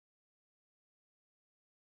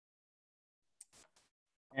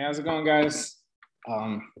Hey, how's it going, guys?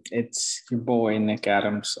 It's your boy Nick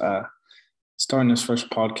Adams, starting this first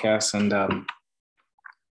podcast, and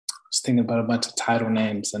was thinking about a bunch of title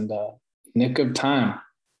names, and Nick of Time.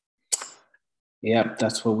 Yep,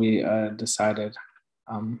 that's what we decided.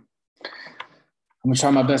 I'm gonna try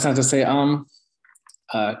my best not to say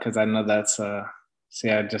because I know that's see,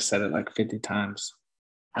 I just said it like 50 times.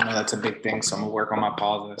 I know that's a big thing, so I'm gonna work on my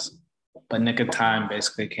pauses. But Nick of Time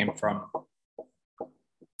basically came from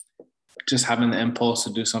just having the impulse to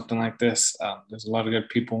do something like this. There's a lot of good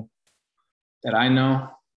people that I know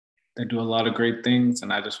that do a lot of great things,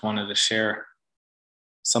 and I just wanted to share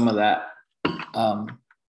some of that um,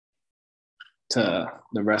 to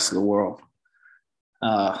the rest of the world.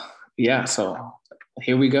 So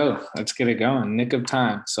here we go. Let's get it going. Nick of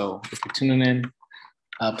Time. So if you're tuning in,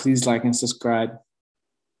 please like and subscribe.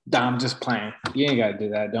 I'm just playing. You ain't got to do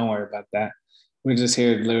that. Don't worry about that. We're just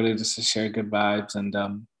here literally just to share good vibes and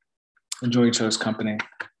enjoy each other's company.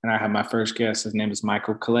 And I have my first guest. His name is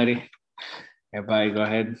Michael Coletti. Everybody go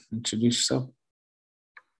ahead and introduce yourself.